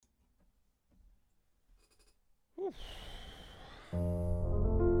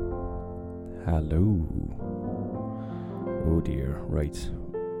Hello. Oh dear, right,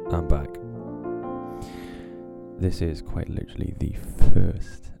 I'm back. This is quite literally the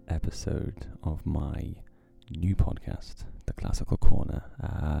first episode of my new podcast, The Classical Corner,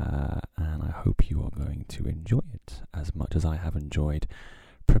 and I hope you are going to enjoy it as much as I have enjoyed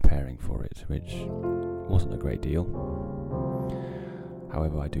preparing for it, which wasn't a great deal.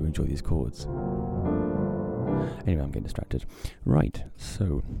 However, I do enjoy these chords. Anyway, I'm getting distracted. Right,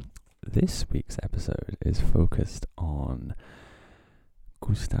 so this week's episode is focused on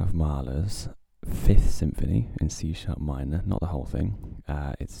Gustav Mahler's 5th Symphony in C-sharp minor, not the whole thing.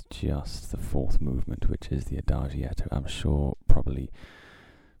 It's just the 4th movement, which is the Adagietto. I'm sure probably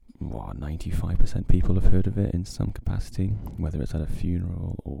 95% people have heard of it in some capacity, whether it's at a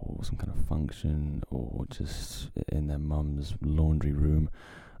funeral or some kind of function or just in their mum's laundry room.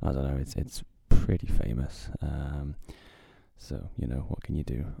 I don't know, it's pretty famous. So, you know, what can you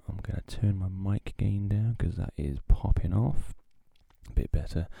do? I'm going to turn my mic gain down because that is popping off. A bit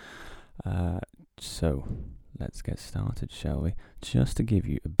better. So, let's get started, shall we? Just to give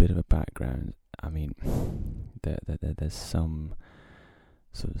you a bit of a background, I mean, there's some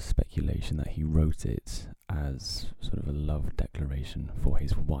sort of speculation that he wrote it as sort of a love declaration for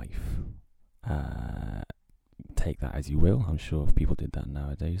his wife. Take that as you will. I'm sure if people did that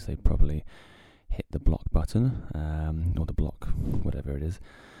nowadays, they'd probably hit the block button, or the block, whatever it is.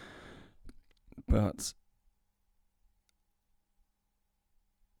 But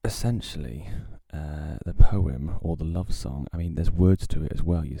essentially, the poem or the love song, I mean, there's words to it as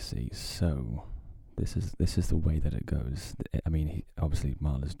well, you see. So this is the way that it goes. I mean, obviously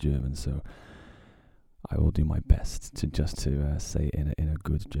Mahler's German, so I will do my best to say it in a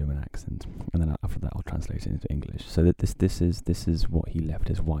good German accent, and then after that I'll translate it into English. So that this is what he left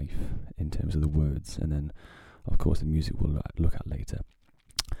his wife in terms of the words, and then of course the music we'll look at later.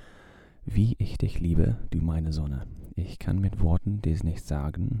 Wie ich dich liebe, du meine Sonne. Ich kann mit Worten dies nicht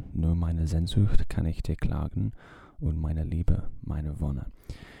sagen, nur meine Sehnsucht kann ich dir klagen, und meine Liebe, meine Wonne.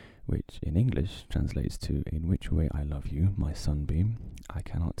 Which in English translates to, in which way I love you, my sunbeam, I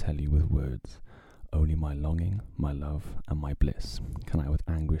cannot tell you with words. Only my longing, my love, and my bliss can I with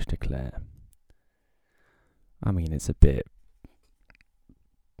anguish declare. I mean, it's a bit,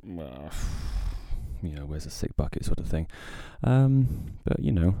 you know, where's the sick bucket sort of thing. But,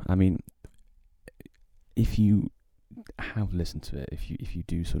 you know, I mean, if you have listened to it, if you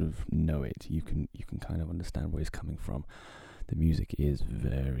do sort of know it, you can kind of understand where he's coming from. The music is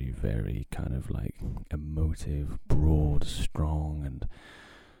very, very kind of like emotive, broad, strong, and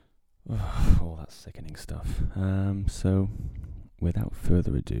all that sickening stuff. So, without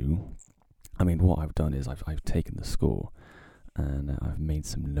further ado, I mean, what I've done is I've taken the score and I've made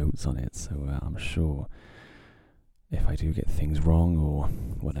some notes on it. So I'm sure if I do get things wrong or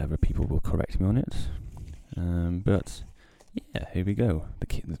whatever, people will correct me on it. But yeah, here we go.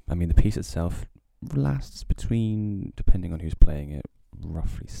 The piece itself lasts between, depending on who's playing it,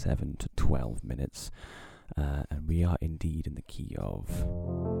 roughly 7 to 12 minutes. And we are indeed in the key of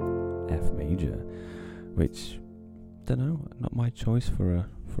F major, which, don't know, not my choice for a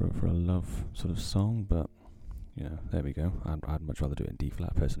love sort of song, but you know, there we go. I'd much rather do it in D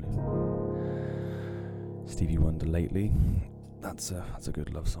flat personally. Stevie Wonder lately, that's a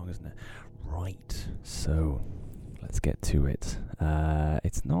good love song, isn't it? Right, so let's get to it.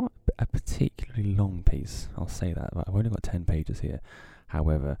 It's not a particularly long piece, I'll say that, but I've only got 10 pages here.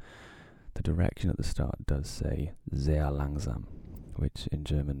 However, the direction at the start does say sehr langsam, which in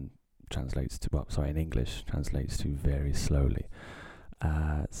German translates to, in English translates to very slowly.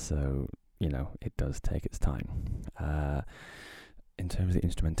 So, you know, it does take its time. In terms of the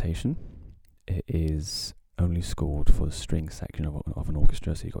instrumentation, it is only scored for the string section of an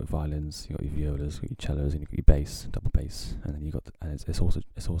orchestra. So you've got your violins, you've got your violas, you've got your cellos, and you've got your bass, double bass, and then you've got it's also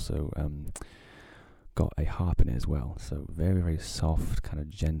got a harp in it as well. So very, very soft, kind of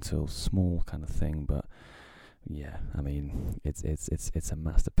gentle, small kind of thing, but yeah, I mean, it's a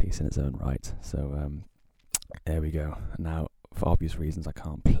masterpiece in its own right. So there we go. Now, for obvious reasons, I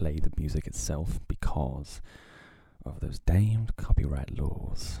can't play the music itself because of those damned copyright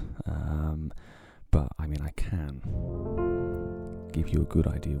laws. But I mean, I can give you a good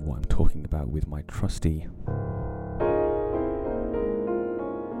idea of what I'm talking about with my trusty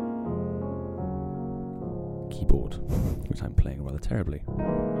keyboard, which I'm playing rather terribly.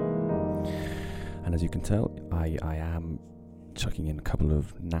 And as you can tell, I am chucking in a couple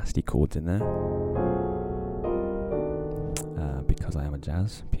of nasty chords in there because I am a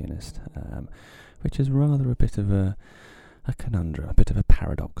jazz pianist, which is rather a bit of a conundrum, a bit of a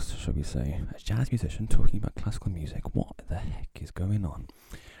paradox, shall we say. A jazz musician talking about classical music. What the heck is going on?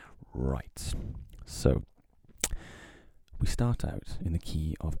 Right, so we start out in the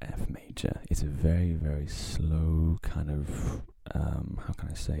key of F major. It's a very, very slow kind of, how can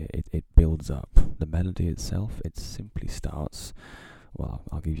I say it? It builds up. The melody itself, it simply starts, well,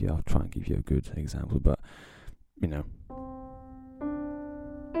 I'll try and give you a good example, but, you know.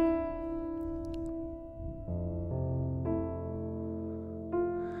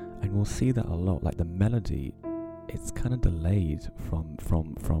 And we'll see that a lot, like the melody, it's kind of delayed from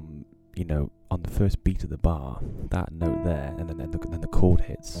you know, on the first beat of the bar, that note there, and then the chord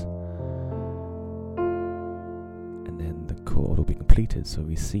hits, and then the chord will be completed. So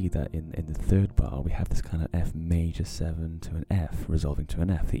we see that in the third bar we have this kind of F major 7 to an F, resolving to an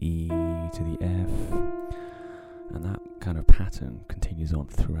F, the E to the F, and that kind of pattern continues on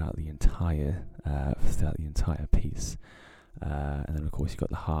throughout the entire piece. And then of course you've got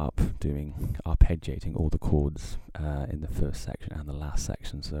the harp doing arpeggiating all the chords in the first section and the last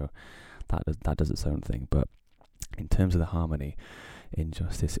section, so that does its own thing. But in terms of the harmony in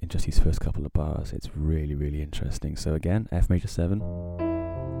just these first couple of bars, it's really, really interesting. So again, F major 7,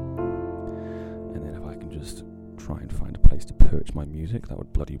 and then if I can just try and find a place to perch my music, that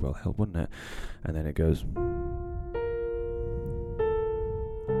would bloody well help, wouldn't it? And then it goes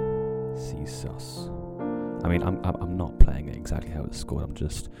C sus. I mean, I'm not playing it exactly how it's scored. I'm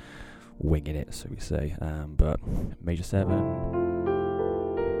just winging it, so we say. But major 7.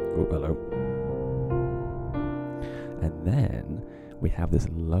 Oh, hello. And then we have this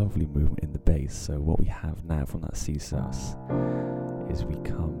lovely movement in the bass. So what we have now from that C sus is we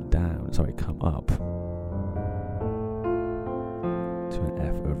come up to an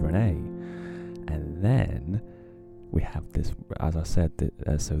F over an A, and then we have this, as I said,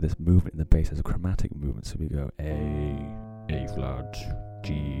 so this movement in the bass is a chromatic movement. So we go A flat,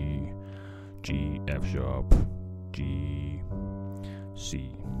 G, F sharp, G,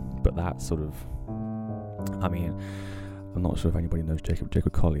 C. But that sort of, I mean, I'm not sure if anybody knows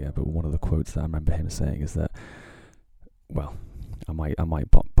Jacob Collier, but one of the quotes that I remember him saying is that, well, I might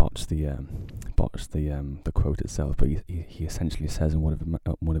botch the quote itself, but he essentially says in one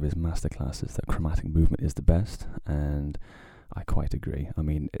of his masterclasses that chromatic movement is the best, and I quite agree. I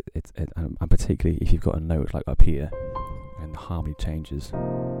mean, and particularly if you've got a note like up here, and the harmony changes.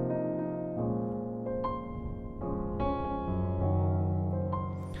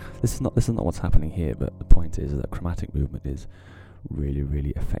 This is not what's happening here, but the point is that chromatic movement is really, really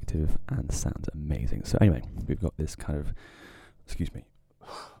effective and sounds amazing. So anyway, we've got this kind of, excuse me,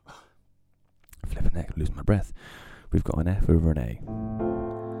 flipping neck, losing my breath. We've got an F over an A,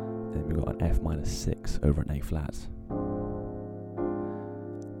 then we've got an F minus 6 over an A flat.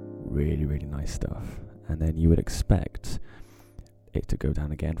 Really, really nice stuff. And then you would expect it to go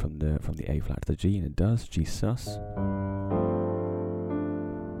down again from the A flat to the G, and it does. G sus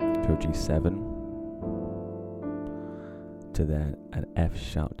to a G7 to then an F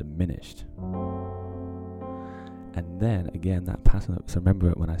sharp diminished. And then again that pattern. So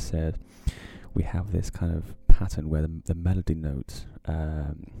remember when I said we have this kind of pattern where the melody note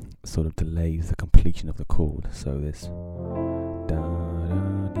sort of delays the completion of the chord. So this da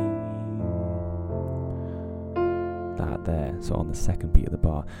da dee, that there. So on the second beat of the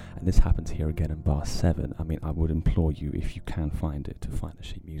bar, and this happens here again in bar 7. I mean, I would implore you, if you can find it, to find the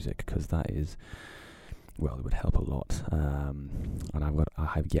sheet music, because that is, well, it would help a lot. And I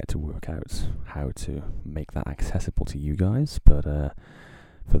have yet to work out how to make that accessible to you guys, but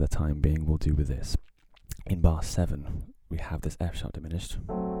for the time being, we'll do with this. In bar 7, we have this F sharp diminished,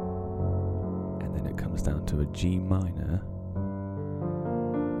 and then it comes down to a G minor,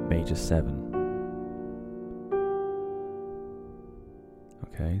 major 7.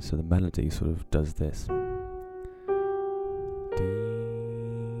 Okay, so the melody sort of does this.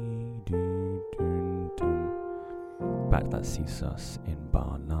 Back to that C sus in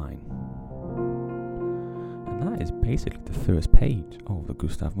bar 9. And that is basically the first page of the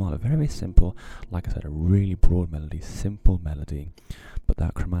Gustav Mahler. Very, very simple. Like I said, a really broad melody, simple melody. But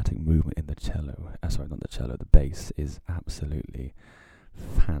that chromatic movement in the cello, the bass is absolutely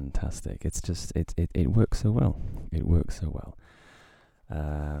fantastic. It's just, it works so well. It works so well.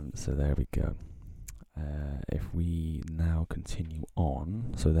 So there we go. If we now continue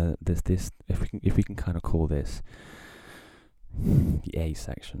on, so there's this. If we can kind of call this the A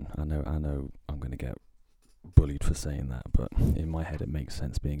section. I know I'm going to get bullied for saying that, but in my head it makes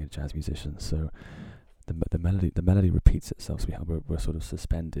sense being a jazz musician. So the melody repeats itself. So we're sort of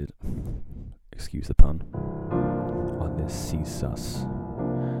suspended, excuse the pun, on this C sus,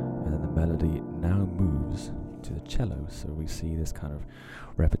 and then the melody now moves to the cello. So we see this kind of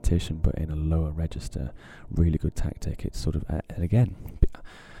repetition, but in a lower register. Really good tactic. It's sort of, and again, I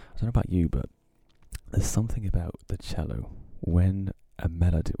don't know about you, but there's something about the cello when a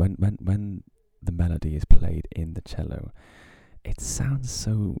melody, when the melody is played in the cello, it sounds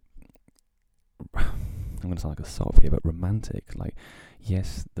so, I'm going to sound like a sop here, but romantic. Like,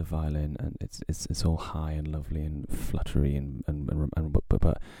 yes, the violin, and it's all high and lovely and fluttery,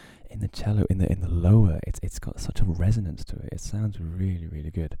 but in the cello, in the lower, it's got such a resonance to it. It sounds really,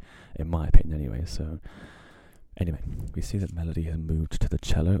 really good, in my opinion, anyway. So, anyway, we see that melody has moved to the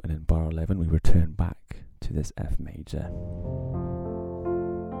cello, and in bar 11, we return back to this F major.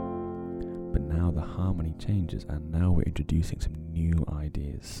 But now the harmony changes, and now we're introducing some new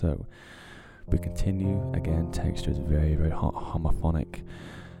ideas. So we continue, again, texture is very, very homophonic.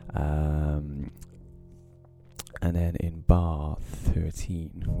 And then in bar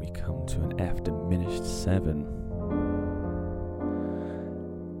 13, we come to an F diminished 7,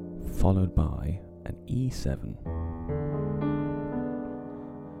 followed by an E7.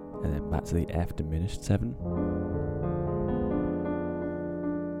 And then back to the F diminished 7.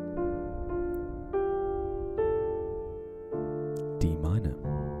 D minor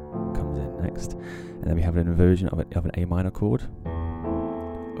comes in next, and then we have an inversion of an A minor chord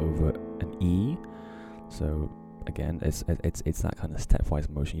over an E. So again, it's that kind of stepwise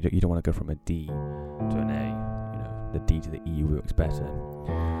motion. You don't want to go from a D to an A. You know, the D to the E works better.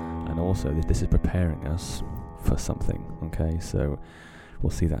 And also, this is preparing us for something. Okay, so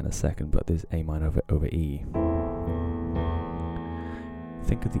we'll see that in a second. But there's A minor over E.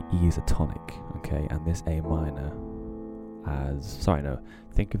 Think of the E as a tonic, okay, and this A minor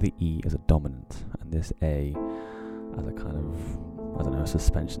think of the E as a dominant, and this A as a kind of,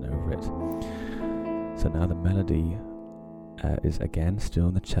 suspension over it. So now the melody is again still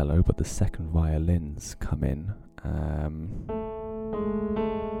on the cello, but the second violins come in.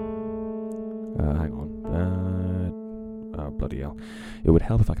 Hang on. Oh, bloody hell. It would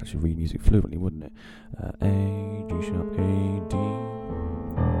help if I could actually read music fluently, wouldn't it? A, G sharp, A, D.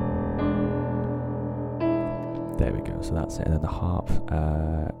 There we go, so that's it. And then the harp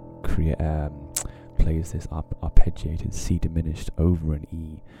plays this arpeggiated C diminished over an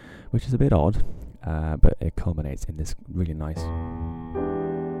E, which is a bit odd, but it culminates in this really nice.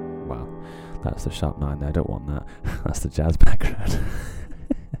 Wow, that's the sharp 9 there, I don't want that. That's the jazz background.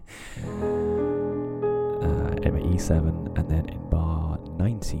 Anyway, E7, and then in bar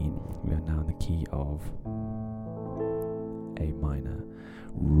 19, we are now in the key of A minor.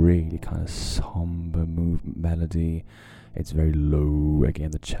 Really kind of somber melody. It's very low.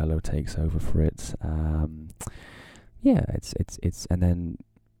 Again, the cello takes over for it. It's and then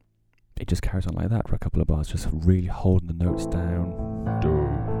it just carries on like that for a couple of bars, just really holding the notes down.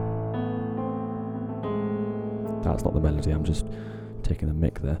 That's not the melody. I'm just taking the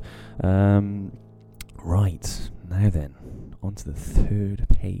mic there. Right, now then, onto the third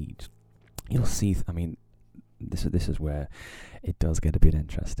page. You'll see. This is where it does get a bit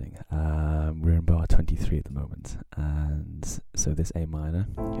interesting. We're in bar 23 at the moment, and so this A minor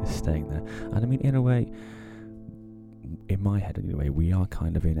is staying there. And in a way, in my head anyway, we are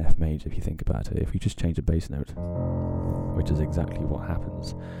kind of in F major if you think about it. If we just change a bass note, which is exactly what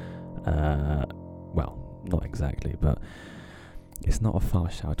happens. Well, not exactly, but it's not a far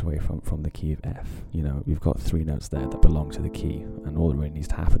shout away from the key of F. You know, we've got 3 notes there that belong to the key, and all that really needs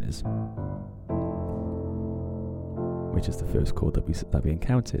to happen is, which is the first chord that we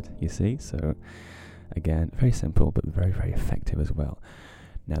encountered, you see? So, again, very simple, but very, very effective as well.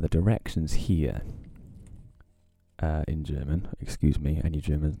 Now, the directions here, in German, excuse me, any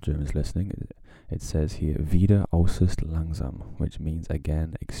Germans listening, it says here, wieder äußerst langsam, which means,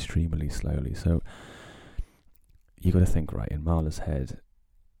 again, extremely slowly. So, you got to think, right, in Mahler's head,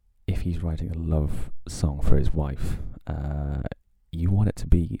 if he's writing a love song for his wife, you want it to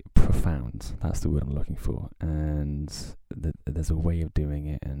be profound. That's the word I'm looking for. And there's a way of doing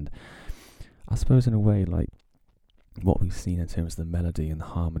it. And I suppose in a way, like what we've seen in terms of the melody and the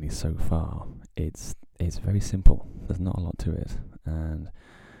harmony so far, it's very simple. There's not a lot to it. And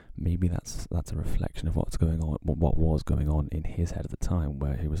maybe that's a reflection of what's going on, what was going on in his head at the time,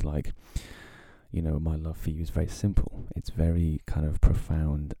 where he was like, you know, my love for you is very simple. It's very kind of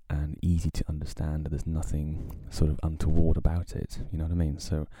profound and easy to understand. There's nothing sort of untoward about it. You know what I mean?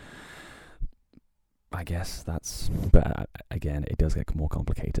 So I guess but again, it does get more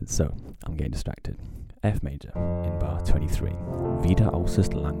complicated. So I'm getting distracted. F major in bar 23. Wieder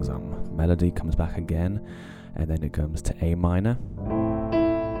äußerst langsam. Melody comes back again, and then it comes to A minor.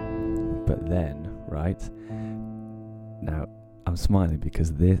 But then, right, now, I'm smiling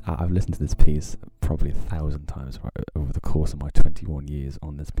because I've listened to this piece probably 1,000 times over the course of my 21 years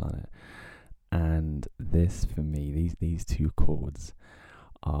on this planet, and this, for me, these two chords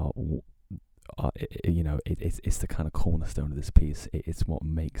are it's the kind of cornerstone of this piece. It's what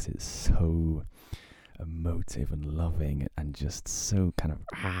makes it so emotive and loving and just so kind of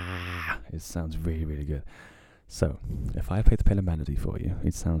it sounds really, really good. So if I play the piano melody for you,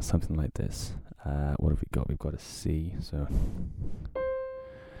 it sounds something like this. What have we got? We've got a C. So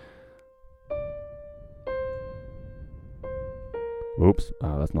oops,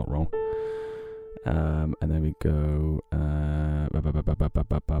 that's not wrong. And then we go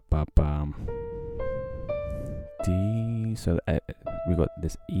D. So we've got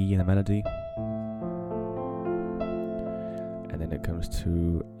this E in the melody, and then it comes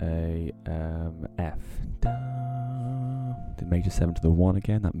to a F. The major 7 to the 1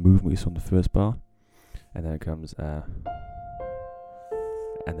 again. That movement we saw in the first bar, and then it comes and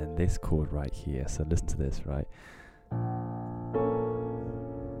then this chord right here. So listen to this, right?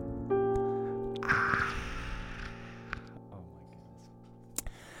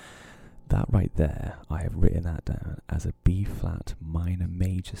 That right there, I have written that down as a B flat minor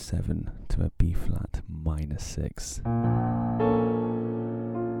major 7 to a B flat minor 6.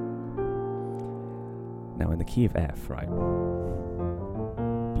 Now in the key of F, right,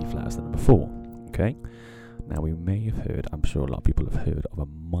 B flat is the number 4, okay? Now we may have heard, I'm sure a lot of people have heard of a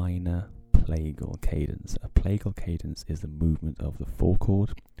minor plagal cadence. A plagal cadence is the movement of the 4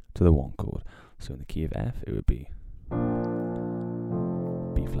 chord to the 1 chord. So in the key of F, it would be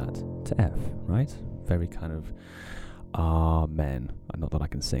B flat to F, right? Very kind of amen. Not that I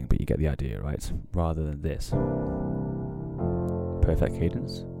can sing, but you get the idea, right? Rather than this. Perfect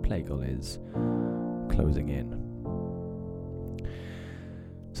cadence, plagal is closing in.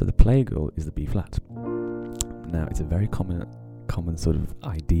 So the plagal is the B flat. Now it's a very common sort of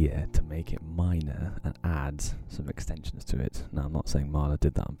idea to make it minor and add some extensions to it. Now I'm not saying Mahler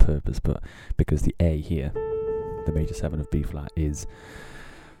did that on purpose, but because the A here, the major 7 of B flat, is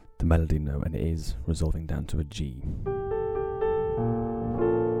the melody note and it is resolving down to a G.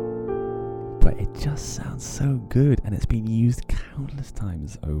 But it just sounds so good, and it's been used countless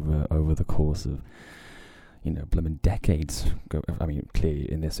times over the course of, blooming decades. I mean,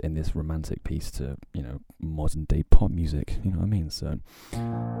 clearly in this romantic piece to, modern day pop music, you know what I mean? So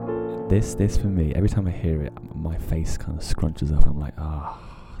this for me, every time I hear it, my face kind of scrunches up and I'm like,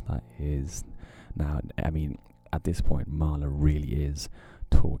 that is, now, I mean, at this point, Mahler really is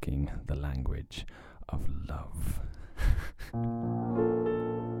talking the language of love.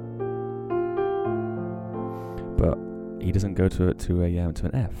 But he doesn't go to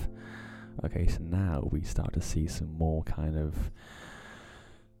an F. Okay, so now we start to see some more kind of,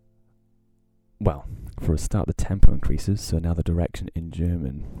 well, for a start, the tempo increases. So now the direction in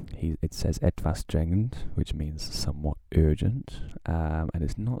German, it says etwas drängend, which means somewhat urgent, and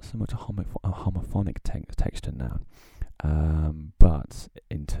it's not so much a homophonic texture now. But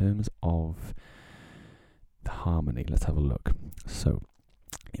in terms of the harmony, let's have a look. So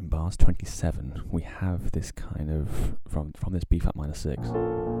in bars 27, we have this kind of, from this B flat minor 6.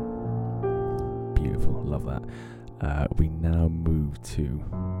 Beautiful, love that. We now move to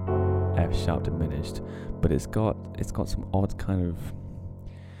F sharp diminished, but it's got some odd kind of,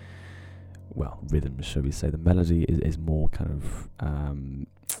 rhythms, shall we say. The melody is more kind of,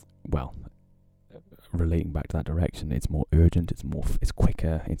 relating back to that direction. It's more urgent, it's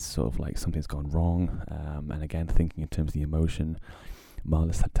quicker, it's sort of like something's gone wrong, and again, thinking in terms of the emotion,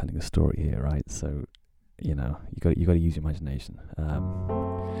 Mahler's telling a story here, right? So, you got to use your imagination.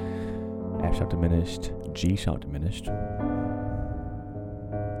 F sharp diminished, G sharp diminished, and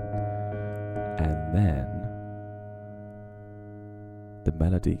then the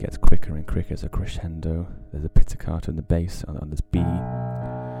melody gets quicker and quicker. It's a crescendo. There's a pizzicato in the bass on this B.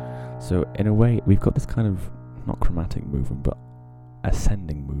 So in a way, we've got this kind of, not chromatic movement, but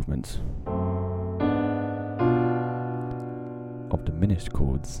ascending movement of diminished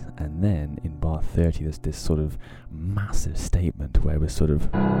chords, and then in bar 30 there's this sort of massive statement where we're sort of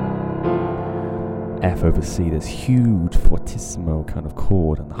F over C, this huge fortissimo kind of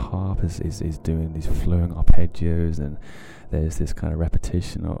chord, and the harp is doing these flowing arpeggios, and there's this kind of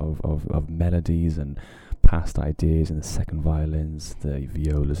repetition of melodies and past ideas in the second violins, the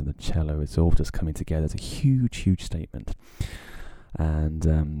violas and the cello. It's all just coming together. It's a huge statement,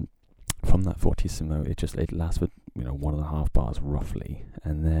 and from that fortissimo, it lasts for 1.5 bars roughly,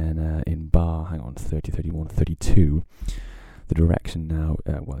 and then in bar 30, 31, 32, the direction now,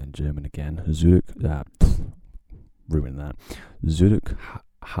 in German again, ruin that, Zurück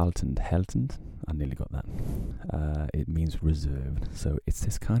haltend. I nearly got that. It means reserved. So it's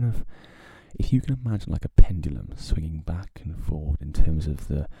this kind of, if you can imagine like a pendulum swinging back and forward in terms of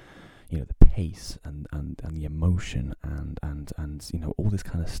the pace and the emotion and all this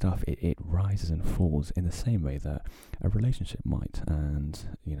kind of stuff, it rises and falls in the same way that a relationship might,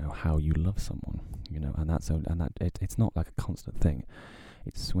 and how you love someone, it's not like a constant thing.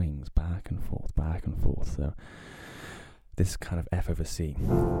 It swings back and forth. So this kind of F over C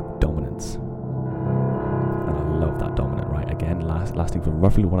dominance, and I love that dominant, right? Again, lasting for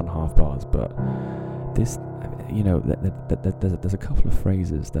roughly 1.5 bars, but this, there's a couple of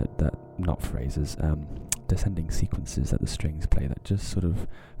phrases descending sequences that the strings play that just sort of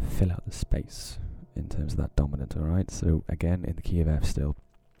fill out the space in terms of that dominant. All right, so again in the key of F still,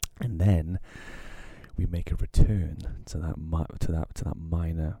 and then we make a return to that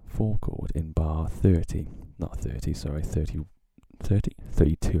minor 4 chord in bar 32. I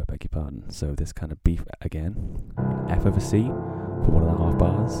beg your pardon. So this kind of B again, F over C for 1.5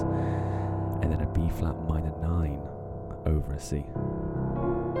 bars, and then a B flat minor 9 over a C.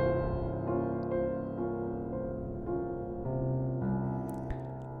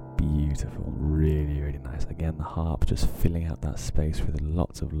 Beautiful, really, really nice. Again, the harp just filling out that space with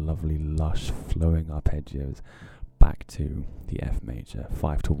lots of lovely, lush, flowing arpeggios back to the F major,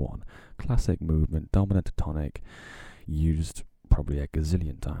 5/1. Classic movement, dominant to tonic, used probably a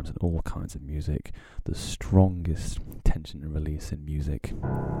gazillion times in all kinds of music. The strongest tension and release in music.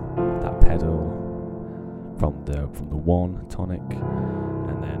 That pedal from the 1 tonic,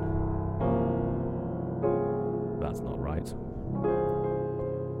 and then that's not right.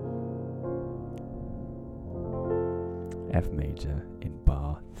 F major in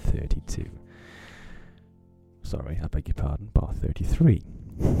bar 32. Sorry, I beg your pardon, bar 33.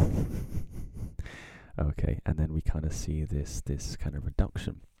 Okay, and then we kind of see this kind of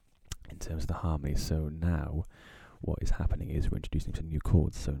reduction in terms of the harmony. So now what is happening is we're introducing some new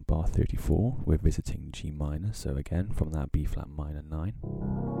chords. So in bar 34, we're visiting G minor. So again, from that B flat minor 9.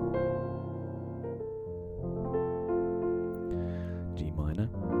 G minor.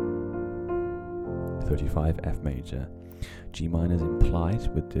 35, F major. G minor is implied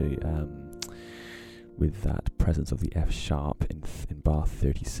with that presence of the F sharp in bar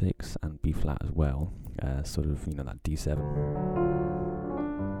 36 and B flat as well, sort of that D7.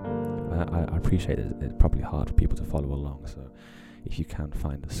 I appreciate it. It's probably hard for people to follow along, so if you can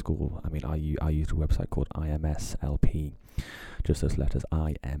find the score, I used a website called IMSLP, just those letters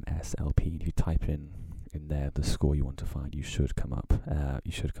IMSLP. If you type in there the score you want to find, you should come up. And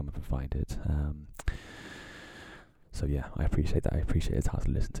find it. So yeah, I appreciate that. I appreciate it's hard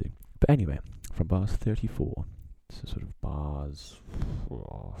to listen to. But anyway, from bars 34 to sort of bars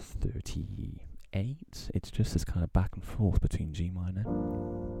 38, it's just this kind of back and forth between G minor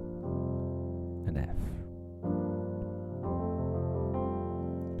and F.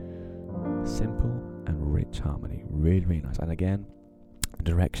 Simple and rich harmony, really, really nice. And again,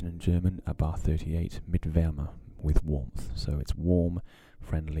 direction in German, at bar 38, mit Wärme, with warmth. So it's warm,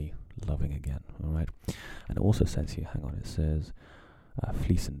 friendly, loving again, alright? And it also says here, it says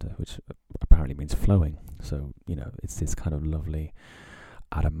fließende, which apparently means flowing. So, it's this kind of lovely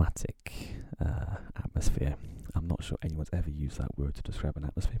aromatic atmosphere. I'm not sure anyone's ever used that word to describe an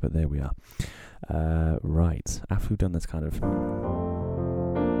atmosphere, but there we are. Right, after we've done this kind of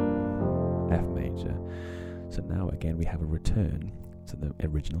F major, so now again we have a return to the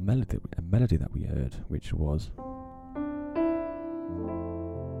original melody that we heard, which was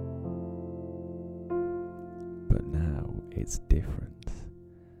but now it's different.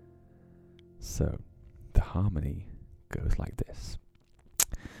 So the harmony goes like this.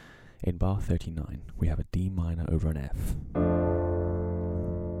 In bar 39, we have a D minor over an F.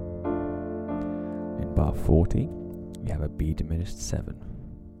 In bar 40, we have a B diminished 7.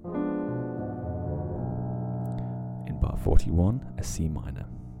 In bar 41, a C minor.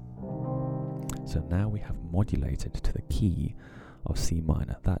 So now we have modulated to the key of C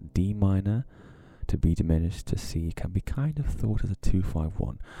minor. That D minor to B diminished to C can be kind of thought as a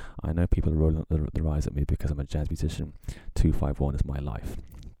 2-5-1. I know people are rolling their eyes at me because I'm a jazz musician. 2-5-1 is my life.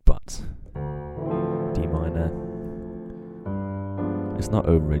 But D minor, it's not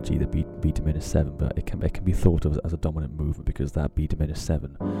over a G, the B diminished 7, but it can be thought of as a dominant movement because that B diminished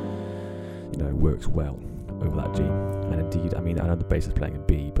 7, works well over that G. And indeed, I know the bass is playing a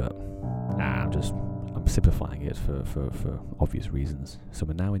B, but I'm simplifying it for obvious reasons. So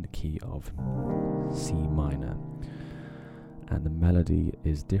we're now in the key of C minor, and the melody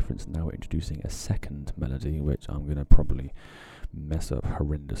is different. So now we're introducing a second melody, which I'm going to probably mess up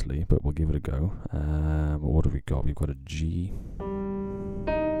horrendously, but we'll give it a go. What have we got? We've got a G,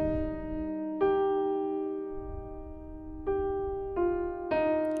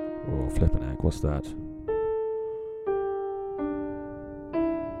 flipping heck, what's that?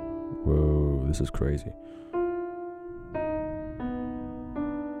 Whoa, this is crazy.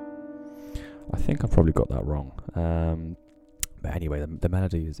 I think I've probably got that wrong. But anyway, the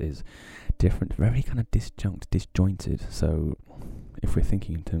melody is different, very kind of disjointed. So if we're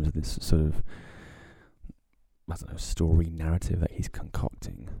thinking in terms of this sort of, I don't know, story narrative that he's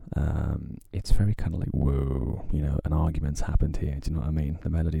concocting, it's very kind of like, whoa, you know, an argument's happened here. Do you know what I mean? The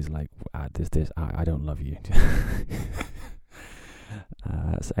melody's like, I don't love you.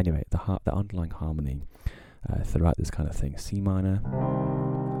 So anyway, the underlying harmony throughout this kind of thing, C minor,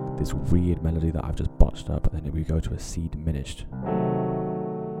 this weird melody that I've just botched up, and then we go to a C diminished.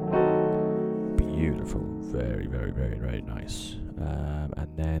 Beautiful, very, very, very, very nice.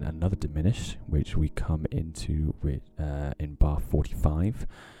 And then another diminished, which we come into with in bar 45,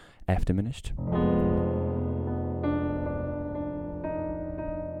 F diminished.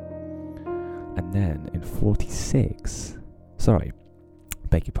 And then in 46,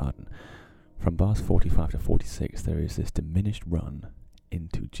 beg your pardon, from bars 45 to 46, there is this diminished run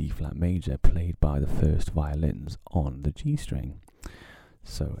into G flat major played by the first violins on the G string.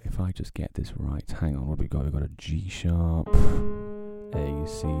 So if I just get this right, hang on, what have we got? We've got a G sharp, A,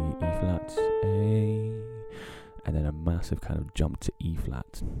 C, E flat, A, and then a massive kind of jump to E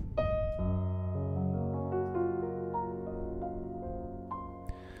flat.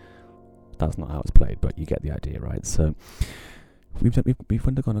 That's not how it's played, but you get the idea, right? So we've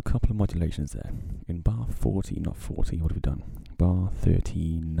undergone a couple of modulations there. In bar 40, not 40, what have we done? Bar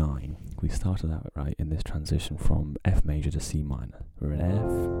 39, we started out, right, in this transition from F major to C minor. We're in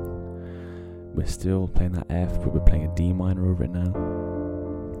F, we're still playing that F, but we're playing a D minor over it now.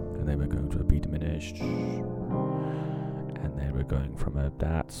 And then we're going to a B diminished. And then we're going from that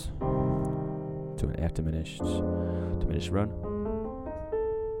to an F diminished run.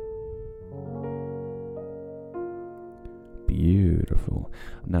 Beautiful.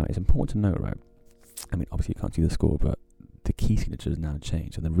 Now, it's important to note, right, I mean, obviously you can't see the score, but the key signatures now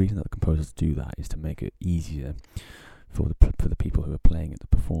change, and the reason that the composers do that is to make it easier for the people who are playing it, the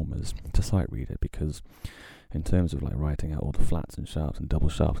performers, to sight read it, because in terms of like writing out all the flats and sharps and double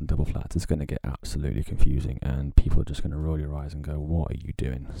flats, it's going to get absolutely confusing, and people are just going to roll your eyes and go, what are you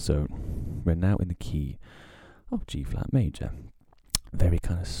doing? So we're now in the key of G flat major. Very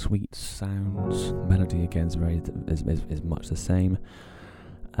kind of sweet sounds. Melody again is much the same.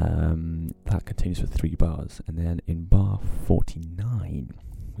 That continues for 3 bars, and then in bar 49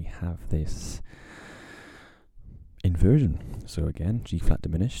 we have this inversion. So again, G flat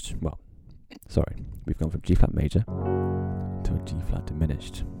diminished. We've gone from G flat major to a G flat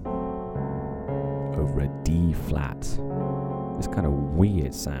diminished over a D flat. This kind of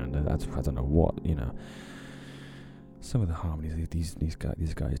weird sound. I don't know what, you know. Some of the harmonies these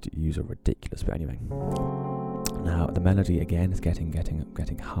guys use are ridiculous, but anyway. Now the melody again is getting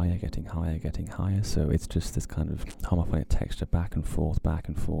higher, so it's just this kind of homophonic texture back and forth,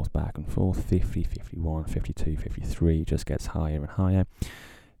 50, 51, 52, 53, just gets higher and higher.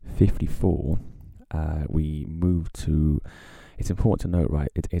 54, we move to, it's important to note, right,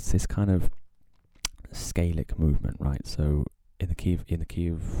 it's this kind of scalic movement, right, so in the key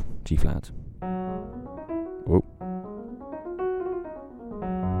of G flat, whoa.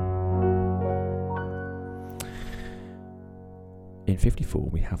 In 54,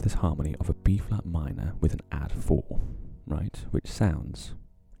 we have this harmony of a B flat minor with an add 4, right, which sounds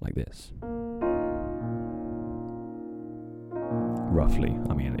like this. Roughly,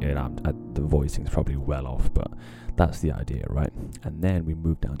 I mean, the voicing's probably well off, but that's the idea, right? And then we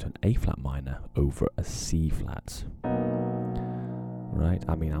move down to an A flat minor over a C flat, right?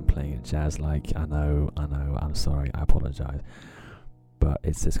 I mean, I'm playing it jazz like, I know, I'm sorry, I apologize, but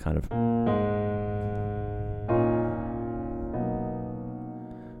it's this kind of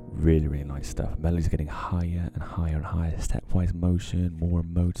really, really nice stuff. Melody's getting higher and higher and higher, stepwise motion, more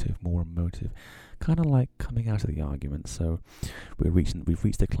emotive, kind of like coming out of the argument. So we've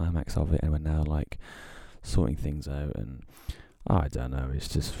reached the climax of it, and we're now like sorting things out, and I don't know, it's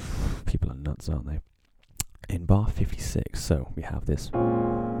just, people are nuts, aren't they? In bar 56, so we have this,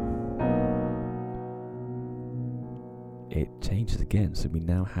 it changes again, so we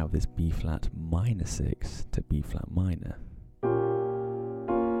now have this B flat minor 6 to B flat minor.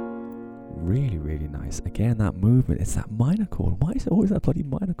 Really, really nice. Again, that movement, it's that minor chord. Why is it always that bloody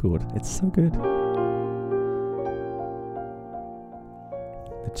minor chord? It's so good.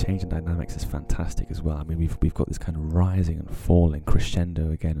 The change in dynamics is fantastic as well. I mean, we've got this kind of rising and falling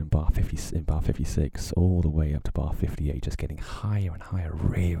crescendo again in bar 56, all the way up to bar 58, just getting higher and higher,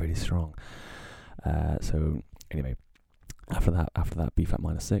 really, really strong. So anyway, After that, B flat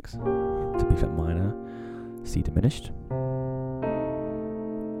minor 6 to B flat minor, C diminished,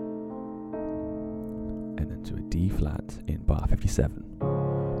 and then to a D flat in bar 57,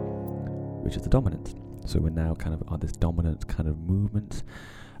 which is the dominant. So we're now kind of on this dominant kind of movement.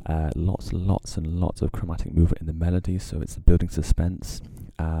 Lots and lots of chromatic movement in the melody, so it's building suspense.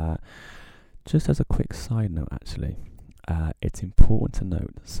 Just as a quick side note, actually, it's important to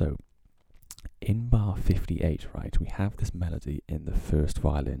note, so in bar 58, right, we have this melody in the first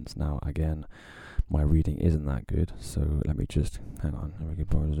violins. Now, again, my reading isn't that good, so let me just, hang on,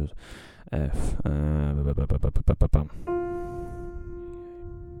 F, F,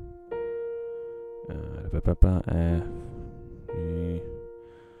 E,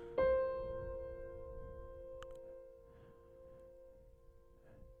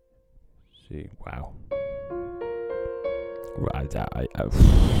 C, wow. Right,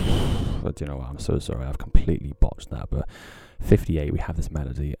 but you know what, I'm so sorry, I've completely botched that, but 58 we have this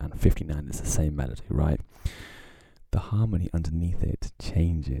melody, and 59 is the same melody, right? The harmony underneath it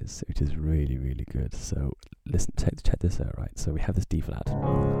changes, which is really, really good. So listen, check this out, right? So we have this D flat.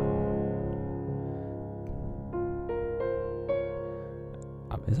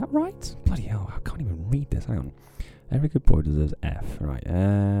 Is that right? Bloody hell, I can't even read this, hang on. Every good boy deserves F, right?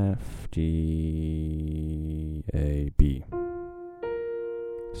 F, G, A, B,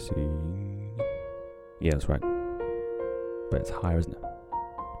 C. Yeah, that's right. But it's higher, isn't it?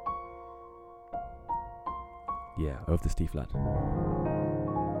 Yeah, over this D flat.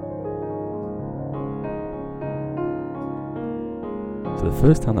 So the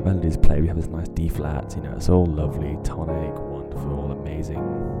first time that melody is played, we have this nice D flat, you know, it's all lovely, tonic, wonderful, amazing.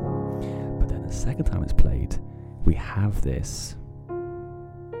 But then the second time it's played, we have this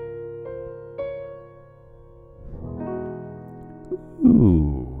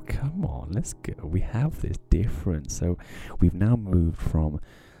ooh, come on, let's go. We have this difference. So we've now moved from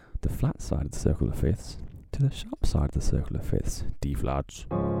the flat side of the circle of fifths to the sharp side of the circle of fifths, D flats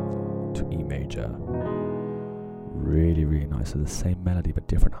to E major. Really, really nice. So the same melody but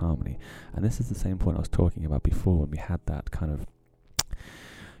different harmony. And this is the same point I was talking about before when we had that kind of,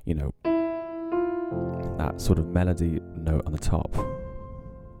 you know, that sort of melody note on the top,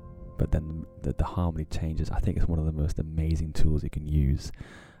 but then the harmony changes. I think it's one of the most amazing tools you can use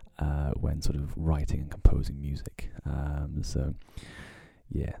when sort of writing and composing music. So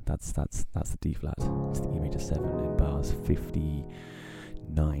yeah, that's the D flat. It's the E major 7 in bars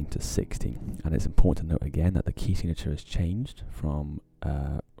 59 to 60, and it's important to note again that the key signature has changed from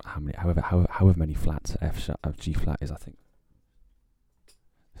however many flats G flat is, I think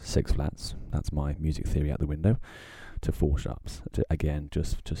 6 flats, that's my music theory out the window, to 4 sharps. Again,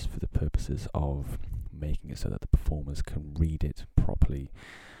 just for the purposes of making it so that the performers can read it properly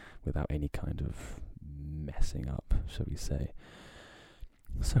without any kind of messing up, shall we say.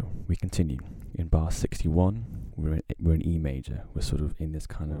 So we continue. In bar 61, we're in E major. We're sort of in this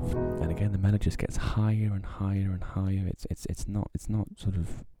kind of, and again the melody just gets higher and higher and higher. It's not sort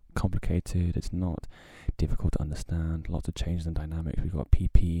of complicated, it's not difficult to understand. Lots of changes in dynamics. We've got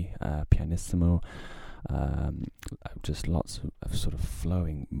PP, pianissimo, just lots of sort of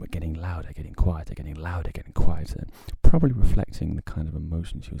flowing, getting louder, getting quieter, getting louder, getting quieter, probably reflecting the kind of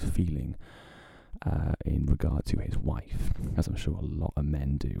emotions he was feeling in regard to his wife, as I'm sure a lot of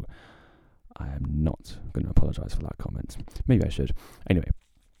men do. I am not going to apologise for that comment. Maybe I should. Anyway,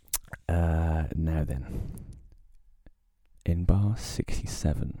 now then, in bar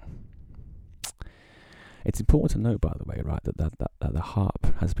 67, it's important to note, by the way, right, that the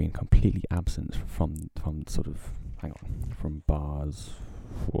harp has been completely absent from sort of, from bars,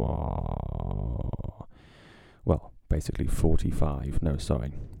 well, basically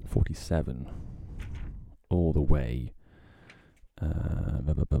 47, all the way to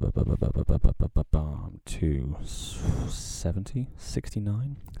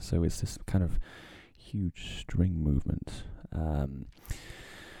 69. So it's this kind of huge string movement,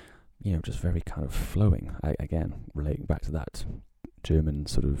 just very kind of flowing. Again, relating back to that German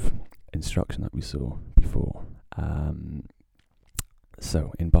sort of instruction that we saw before.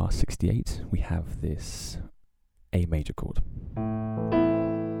 So in bar 68, we have this A major chord.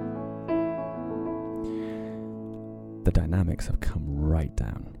 The dynamics have come right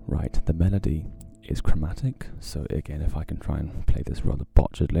down, right? The melody is chromatic, so again, if I can try and play this rather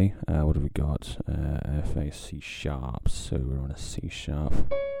botchedly, what have we got? F, A, C sharp, so we're on a C sharp.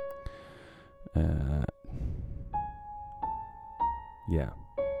 Yeah.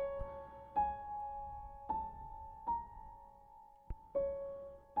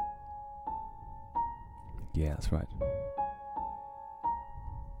 Yeah, that's right.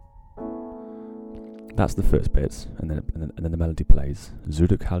 that's the first bit, and then the melody plays.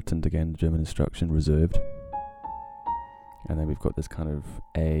 Zurückhaltend again, German instruction, reserved. And then we've got this kind of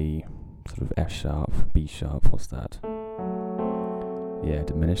A, sort of F sharp, B sharp, what's that? Yeah,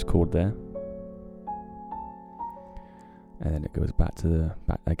 diminished chord there. And then it goes back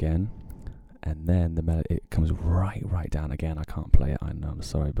again. And then the melody, it comes right down again. I can't play it, I know, I'm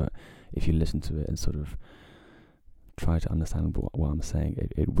sorry, but if you listen to it and sort of try to understand what I'm saying,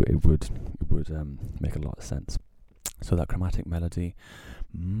 it would make a lot of sense. So that chromatic melody,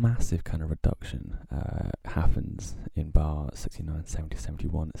 massive kind of reduction happens in bar 69, 70,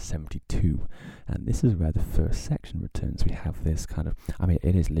 71, 72. And this is where the first section returns. We have this kind of,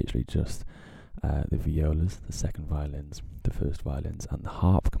 it is literally just the violas, the second violins, the first violins, and the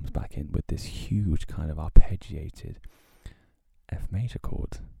harp comes back in with this huge kind of arpeggiated F major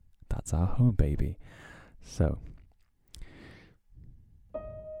chord. That's our home, baby. So,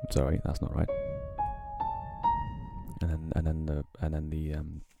 sorry, that's not right. And then the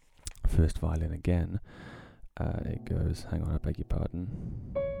first violin again. It goes. Hang on, I beg your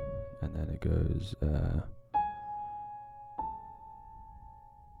pardon. And then it goes.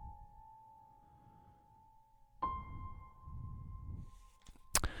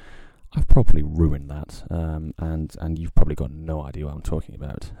 I've probably ruined that, and you've probably got no idea what I'm talking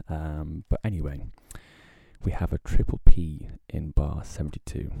about. But anyway, we have a triple P in bar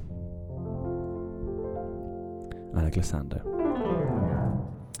 72. And a glissando,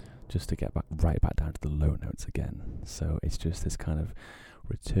 just to get right back down to the low notes again. So it's just this kind of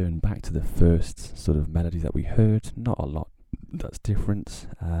return back to the first sort of melody that we heard. Not a lot that's different.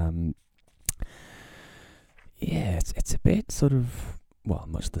 It's a bit sort of, well,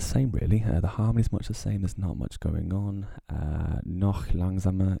 much the same really. The harmony's much the same. There's not much going on. Noch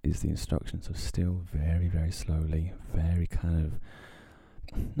langsamer is the instruction, so still very, very slowly, very kind of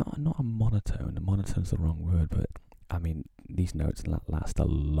not a monotone. A monotone's the wrong word, but these notes last a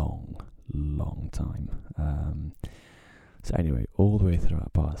long time. So anyway, all the way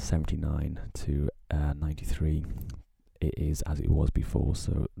throughout bar 79 to 93, it is as it was before,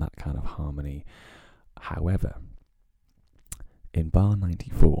 so that kind of harmony. However, in bar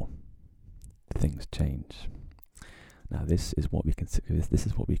 94, things change. Now this is what we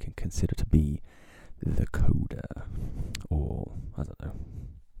can consider to be the coda, or I don't know,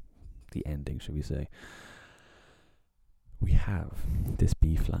 the ending, should we say. We have this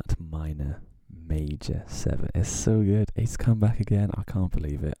B flat minor major 7. It's so good. It's come back again. I can't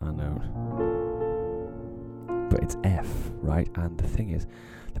believe it. I know. But it's F, right? And the thing is,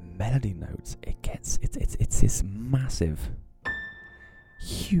 the melody notes, it's this massive,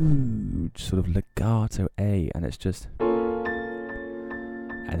 huge sort of legato A, and it's just.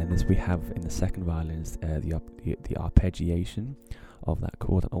 And then we have in the second violins the arpeggiation of that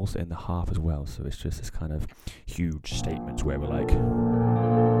chord, and also in the harp as well. So it's just this kind of huge statement where we're like,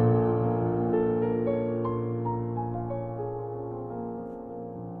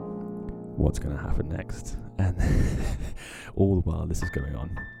 what's going to happen next? And all the while this is going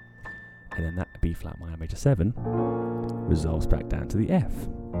on, and then that B flat minor major 7 resolves back down to the F.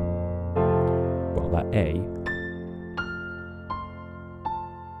 Well, that A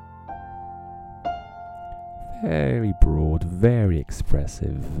very broad, very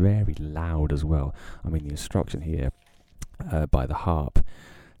expressive, very loud as well. The instruction here by the harp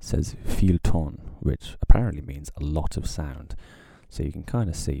says viel Ton, which apparently means a lot of sound. So you can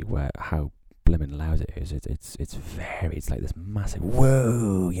kind of see how blimmin' loud it is. It's like this massive,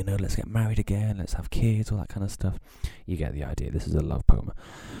 whoa, let's get married again, let's have kids, all that kind of stuff. You get the idea. This is a love poem.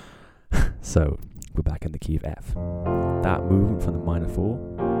 So we're back in the key of F. That movement from the minor 4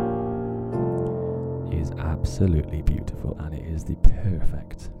 is absolutely beautiful, and it is the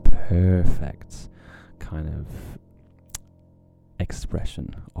perfect kind of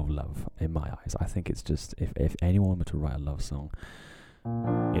expression of love in my eyes. I think it's just, if anyone were to write a love song,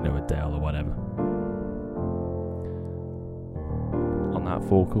 Adele or whatever, on that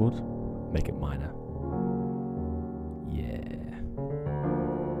 4 chord, make it minor. Yeah.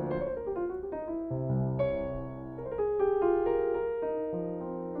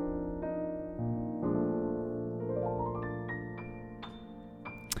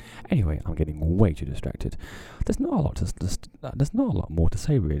 Anyway, I'm getting way too distracted. There's not a lot more to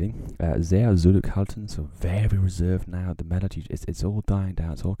say really. Sehr zurückhaltend, so very reserved now. The melody, it's all dying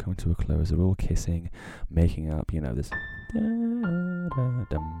down. It's all coming to a close. They're all kissing, making up. This. And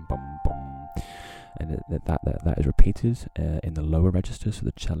that is repeated in the lower registers, so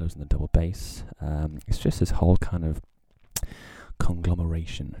the cellos and the double bass. It's just this whole kind of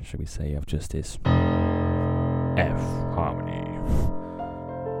conglomeration, shall we say, of just this F harmony.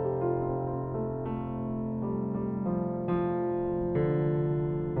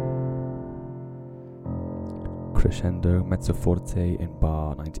 crescendo, mezzo forte in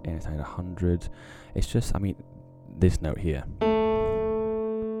bar 98 and 100. It's just, I mean, this note here,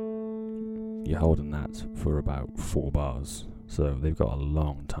 you're holding that for about 4 bars, so they've got a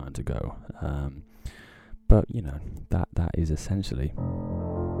long time to go. But you know, that is essentially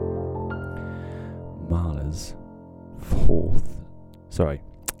Mahler's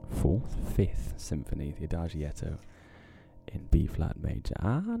fifth symphony, the Adagietto in B flat major.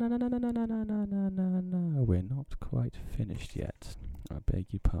 No, we're not quite finished yet. I beg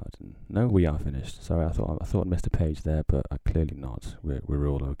your pardon. No, we are finished. Sorry, I thought I missed a page there, but clearly not. We're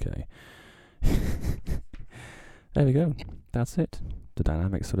all okay. There we go. That's it. The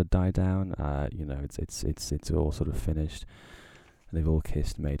dynamics sort of die down. You know, it's all sort of finished. They've all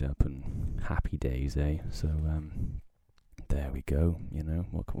kissed, made up, and happy days, eh? So there we go. You know,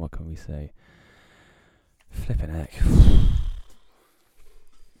 what can we say? Flippin' heck.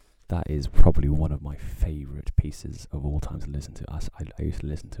 That is probably one of my favourite pieces of all time to listen to. I used to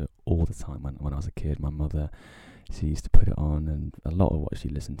listen to it all the time when I was a kid. My mother, she used to put it on, and a lot of what she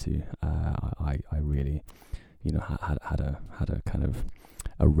listened to, I really, you know, had a kind of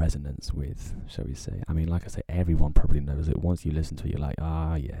a resonance with, shall we say. I mean, like I say, everyone probably knows it. Once you listen to it, you're like,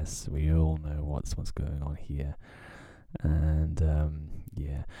 yes, we all know what's going on here. And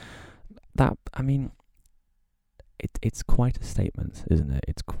yeah, that, I mean, it's quite a statement, isn't it?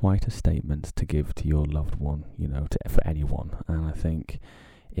 It's quite a statement to give to your loved one, you know, for anyone. And I think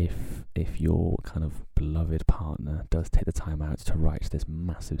if your kind of beloved partner does take the time out to write this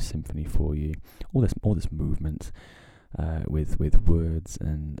massive symphony for you, all this movement with words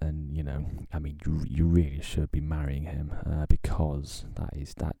and you know, I mean, you really should be marrying him because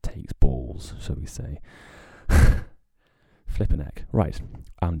that takes balls, shall we say. Flippin' heck. Right,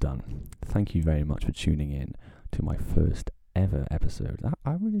 I'm done. Thank you very much for tuning in to my first ever episode.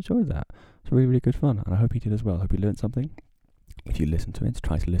 I really enjoyed that. It's really, really good fun, and I hope you did as well. I hope you learned something. If you listen to it,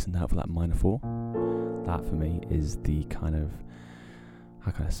 try to listen out for that minor 4. That for me is the kind of,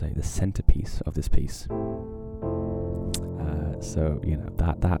 how can I say, the centerpiece of this piece. So you know,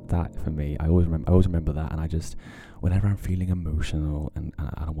 that for me, I always remember that, and I just, whenever I'm feeling emotional and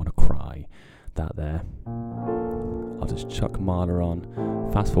I want to cry, that there, I'll just chuck Mahler on,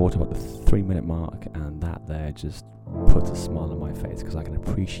 fast forward to about the 3-minute mark, and that there just puts a smile on my face because I can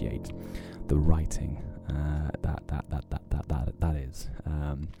appreciate the writing that is.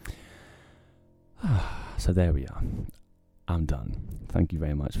 So there we are. I'm done. Thank you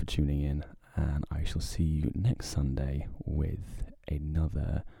very much for tuning in, and I shall see you next Sunday with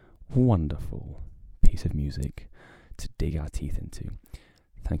another wonderful piece of music to dig our teeth into.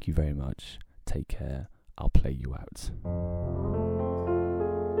 Thank you very much. Take care. I'll play you out.